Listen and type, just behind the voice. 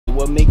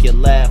make you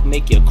laugh,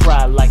 make you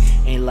cry like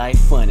Ain't Life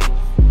Funny.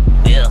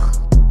 Ugh.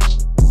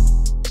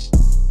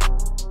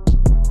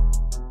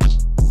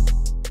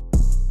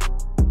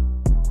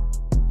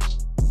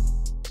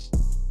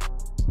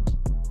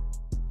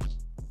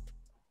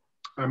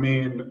 I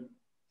mean,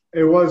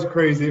 it was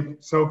crazy.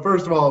 So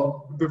first of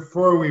all,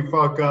 before we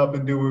fuck up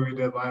and do what we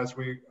did last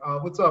week,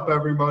 what's up,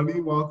 everybody?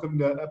 Welcome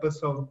to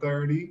episode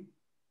 30.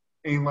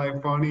 Ain't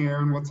Life Funny.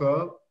 Aaron, what's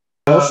up?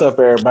 What's up,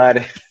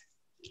 everybody?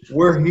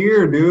 We're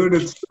here,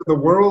 dude. The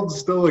world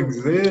still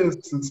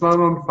exists. It's not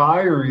on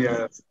fire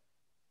yet.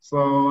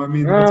 So I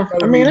mean,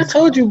 I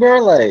told you, bro.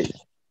 Like,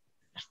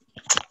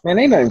 man,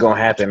 ain't nothing gonna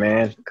happen,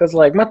 man. Cause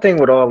like my thing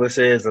with all this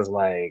is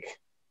like,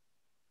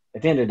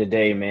 at the end of the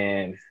day,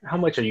 man, how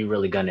much are you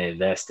really gonna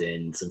invest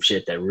in some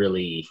shit that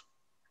really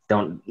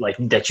don't like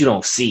that you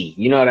don't see?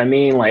 You know what I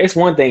mean? Like, it's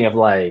one thing if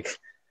like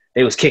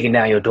they was kicking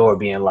down your door,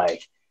 being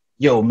like,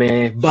 "Yo,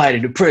 man,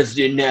 Biden the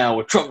president now,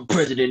 or Trump the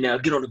president now,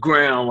 get on the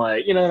ground."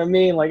 Like, you know what I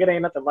mean? Like, it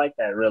ain't nothing like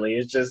that, really.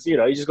 It's just, you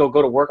just go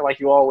to work like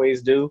you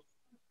always do.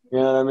 You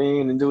know what I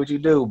mean? And do what you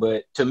do.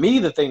 But to me,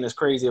 the thing that's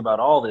crazy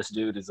about all this,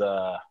 dude, is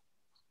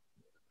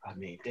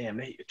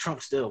damn, Trump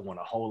still won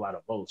a whole lot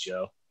of votes,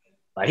 yo.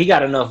 Like, he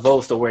got enough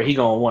votes to where he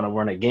gonna want to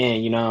run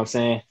again, you know what I'm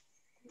saying?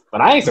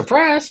 But I ain't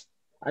surprised.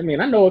 I mean,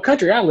 I know what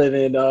country I live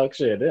in, dog.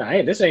 Shit,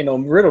 this ain't no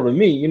riddle to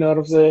me, you know what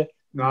I'm saying?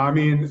 No, I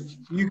mean,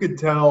 you could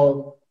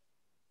tell,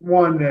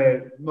 one,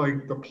 that,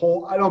 like, the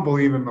poll, I don't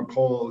believe in the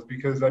polls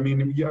because, I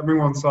mean,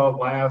 everyone saw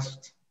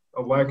last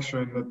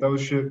election that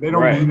those shit, they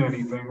don't mean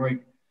anything.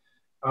 Like,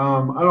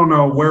 I don't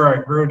know where I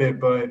heard it,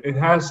 but it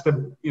has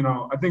to,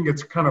 I think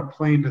it's kind of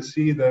plain to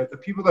see that the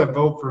people that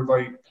vote for,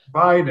 like,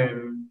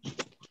 Biden,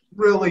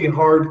 really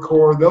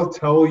hardcore, they'll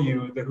tell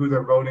you who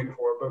they're voting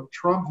for. But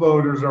Trump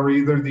voters are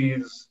either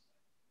these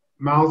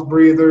mouth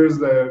breathers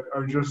that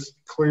are just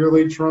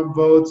clearly Trump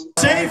votes.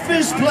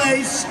 Safest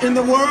place in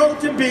the world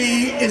to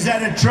be is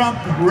at a Trump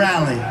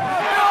rally.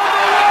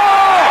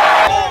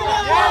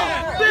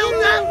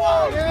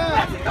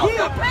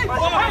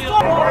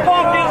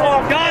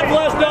 God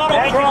bless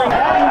Donald Trump.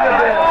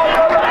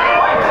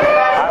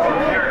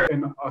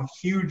 And a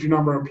huge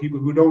number of people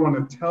who don't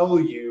want to tell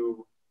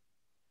you.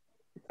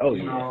 Oh,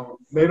 yeah.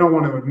 They don't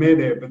want to admit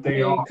it, but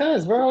they are.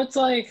 Because, bro, it's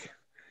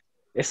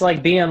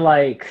like being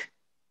like,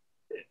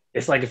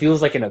 it's like if he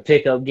was like in a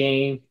pickup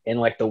game and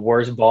like the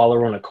worst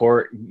baller on the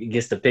court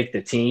gets to pick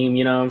the team,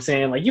 you know what I'm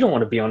saying? Like, you don't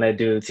want to be on that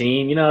dude's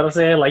team, you know what I'm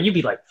saying? Like, you'd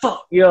be like,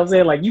 fuck, you know what I'm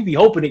saying? Like, you'd be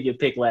hoping to get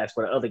picked last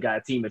for the other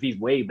guy's team if he's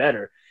way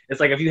better. It's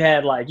like if you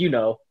had like,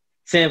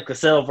 Sam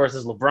Cassell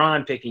versus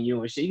LeBron picking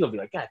you and shit, you're going to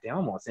be like, God damn,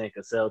 I'm on Sam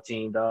Cassell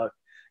team, dog.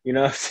 You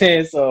know what I'm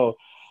saying? So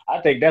I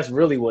think that's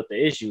really what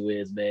the issue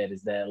is, man,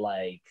 is that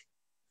like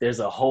there's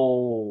a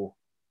whole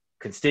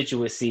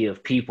constituency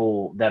of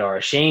people that are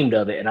ashamed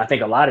of it. And I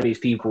think a lot of these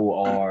people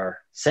are,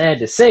 sad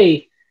to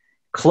say,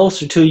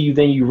 closer to you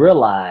than you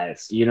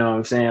realize. You know what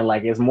I'm saying?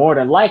 Like, it's more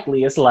than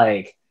likely it's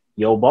like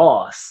your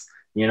boss,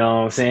 you know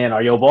what I'm saying?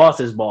 Or your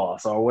boss's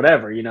boss or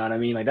whatever, you know what I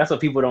mean? Like, that's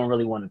what people don't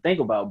really want to think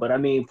about. But I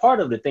mean, part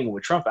of the thing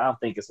with Trump, I don't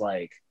think it's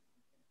like,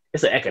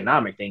 it's an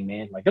economic thing,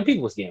 man. Like, the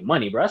people was getting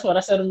money, bro. That's what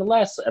I said in the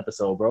last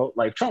episode, bro.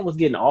 Like, Trump was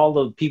getting all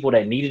the people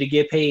that needed to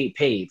get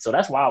paid. So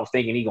that's why I was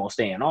thinking he gonna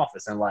stay in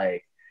office. And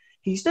like,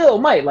 he still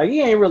might. Like, he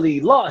ain't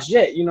really lost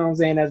yet, you know what I'm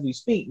saying, as we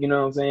speak, you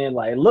know what I'm saying?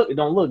 Like, it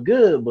don't look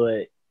good,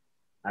 but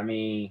I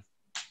mean,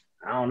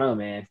 I don't know,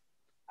 man.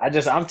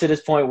 I'm to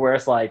this point where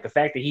it's like the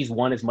fact that he's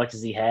won as much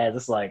as he has,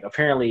 it's like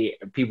apparently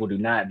people do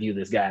not view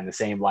this guy in the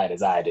same light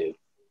as I do.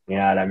 You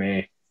know what I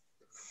mean?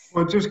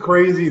 Well, it's just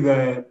crazy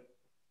that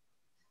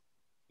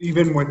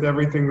even with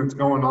everything that's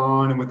going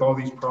on and with all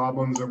these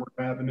problems that we're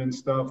having and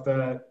stuff,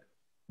 that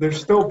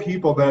there's still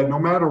people that no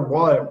matter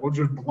what will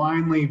just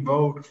blindly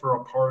vote for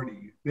a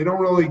party. They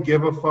don't really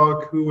give a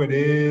fuck who it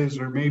is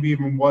or maybe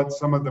even what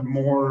some of the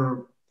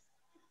more,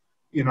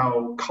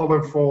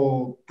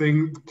 colorful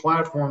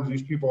platforms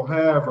these people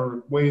have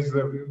or ways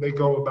that they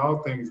go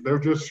about things. They're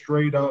just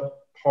straight up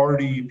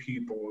party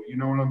people. You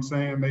know what I'm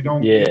saying? They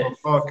don't give a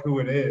fuck who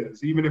it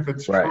is. Even if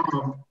it's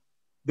Trump,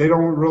 they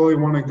don't really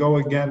want to go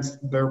against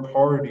their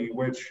party,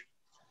 which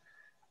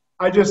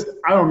I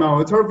don't know.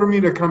 It's hard for me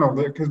to kind of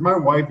live because my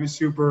wife is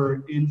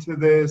super into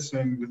this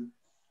and,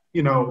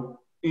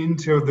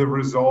 into the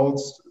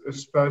results,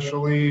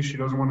 especially. She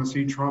doesn't want to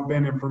see Trump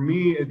in. And for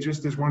me, it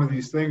just is one of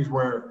these things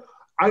where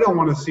I don't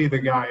want to see the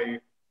guy.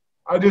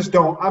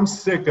 I'm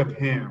sick of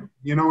him.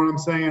 You know what I'm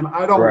saying?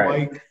 I don't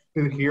like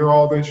to hear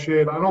all this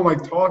shit. I don't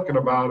like talking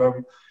about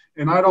him.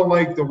 And I don't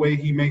like the way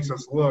he makes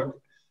us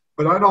look.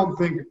 But I don't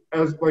think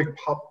as like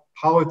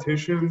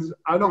politicians,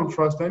 I don't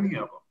trust any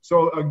of them.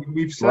 So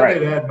we've said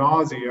it ad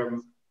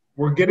nauseum.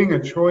 We're getting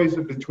a choice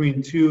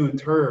between two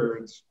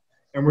turds,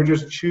 and we're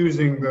just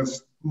choosing the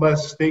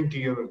less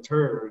stinky of the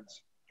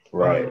turds.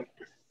 Right.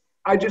 But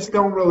I just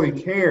don't really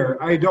care.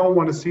 I don't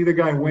want to see the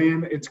guy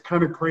win. It's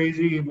kind of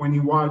crazy when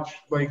you watch,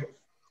 like,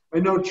 I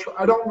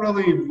don't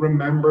really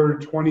remember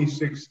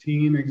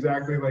 2016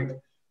 exactly, like,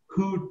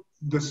 who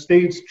the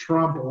states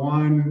Trump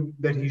won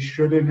that he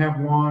shouldn't have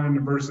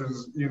won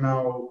versus,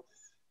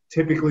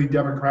 typically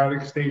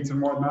Democratic states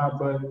and whatnot,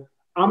 but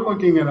I'm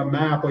looking at a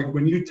map. Like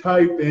when you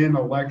type in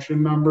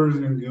election numbers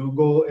in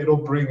Google, it'll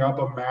bring up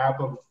a map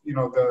of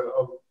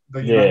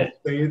the United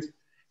States,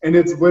 and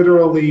it's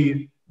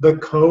literally the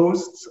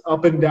coasts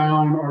up and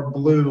down are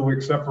blue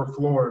except for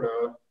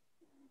Florida,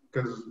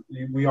 because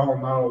we all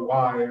know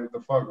why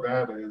the fuck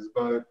that is.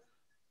 But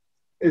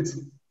it's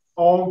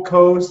all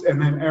coast,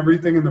 and then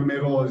everything in the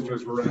middle is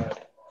just red.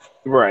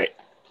 Right.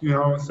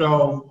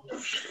 So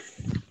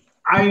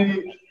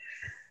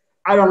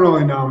I don't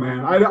really know,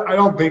 man. I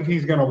don't think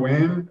he's going to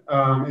win.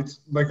 It's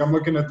like I'm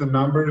looking at the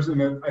numbers,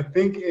 and I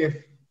think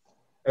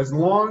as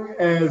long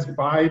as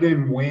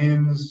Biden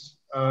wins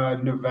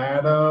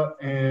Nevada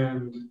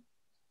and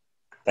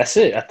that's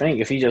it. I think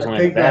if he just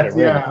wins Nevada,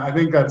 really. Yeah, I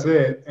think that's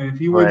it. And if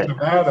he wins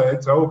Nevada,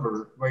 it's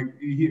over. Like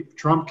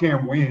Trump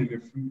can't win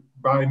if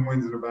Biden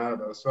wins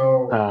Nevada.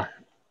 So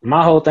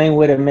my whole thing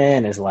with it,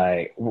 man, is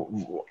like,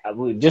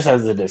 just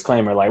as a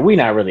disclaimer, like, we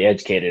not really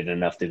educated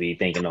enough to be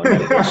thinking on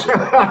none of this shit.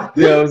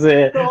 You know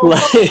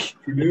what I'm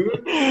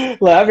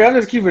saying? I'm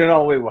just keeping it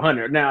all the way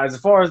 100. Now, as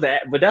far as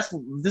that, but this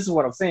is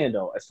what I'm saying,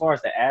 though. As far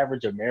as the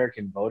average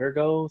American voter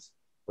goes,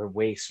 we're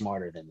way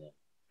smarter than them.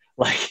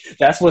 Like,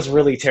 that's what's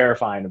really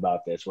terrifying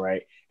about this,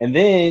 right? And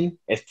then,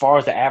 as far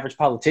as the average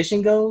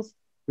politician goes,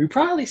 we're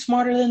probably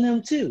smarter than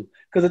them, too.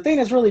 Because the thing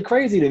that's really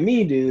crazy to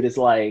me, dude, is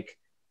like,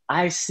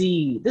 this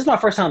is my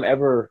first time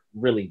ever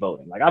really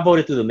voting. Like, I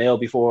voted through the mail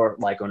before,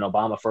 like when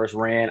Obama first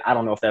ran. I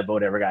don't know if that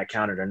vote ever got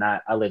counted or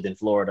not. I lived in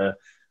Florida.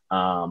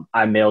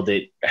 I mailed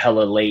it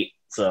hella late.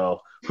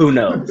 So who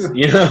knows?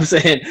 You know what I'm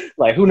saying?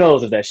 Like, who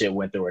knows if that shit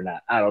went through or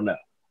not? I don't know.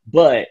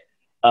 But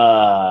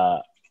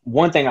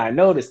one thing I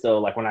noticed, though,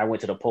 like when I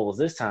went to the polls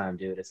this time,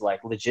 dude, it's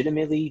like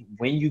legitimately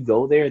when you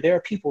go there are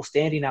people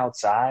standing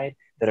outside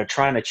that are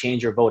trying to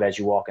change your vote as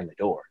you walk in the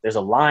door. There's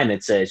a line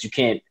that says you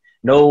can't,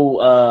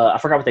 I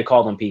forgot what they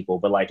call them people,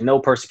 but like no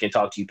person can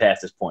talk to you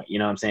past this point. You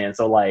know what I'm saying?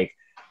 So like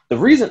the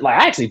reason,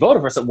 like I actually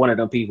voted for one of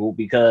them people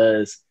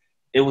because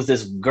it was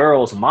this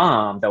girl's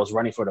mom that was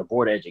running for the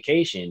board of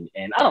education.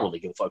 And I don't really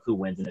give a fuck who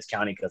wins in this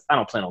county because I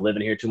don't plan on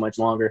living here too much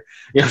longer.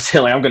 You know what I'm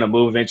saying? Like I'm going to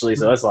move eventually.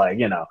 So it's like,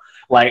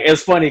 like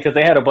it's funny because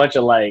they had a bunch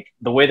of like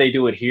the way they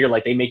do it here,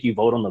 like they make you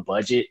vote on the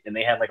budget and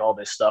they have like all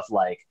this stuff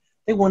like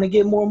they want to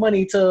get more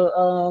money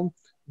to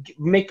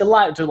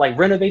to like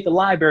renovate the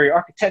library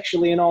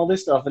architecturally and all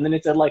this stuff. And then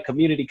it said like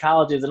community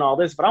colleges and all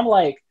this. But I'm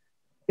like,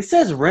 it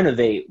says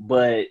renovate,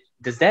 but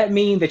does that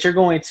mean that you're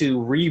going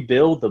to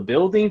rebuild the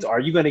buildings? Or are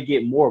you going to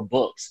get more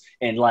books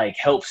and like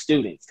help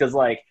students? Because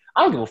like,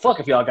 I don't give a fuck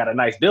if y'all got a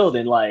nice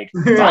building. Like,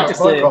 so I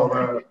just said,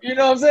 you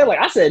know what I'm saying? Like,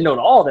 I said no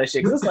to all that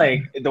shit. Cause it's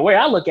like, the way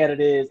I look at it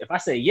is if I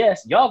say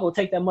yes, y'all go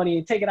take that money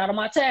and take it out of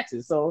my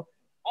taxes. So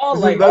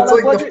that's like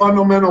the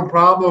fundamental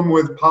problem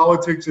with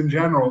politics in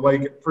general.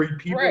 Like for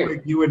people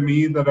like you and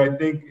me that I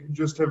think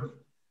just have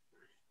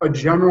a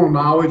general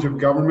knowledge of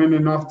government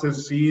enough to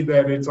see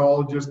that it's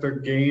all just a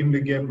game to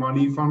get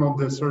money funneled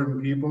to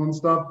certain people and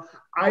stuff.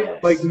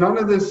 Like none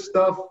of this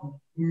stuff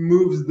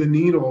moves the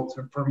needle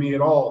for me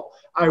at all.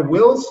 I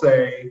will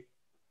say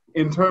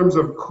in terms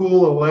of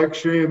cool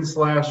election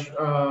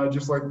 /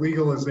 just like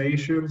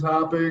legalization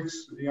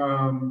topics,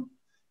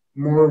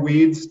 more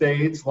weed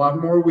states, a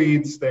lot more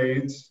weed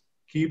states,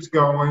 keeps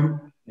going.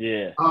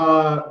 Yeah.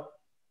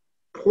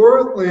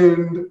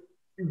 Portland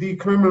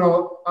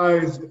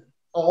decriminalized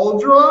all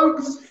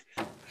drugs.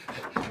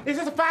 Is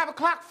this a 5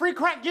 o'clock free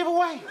crack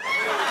giveaway?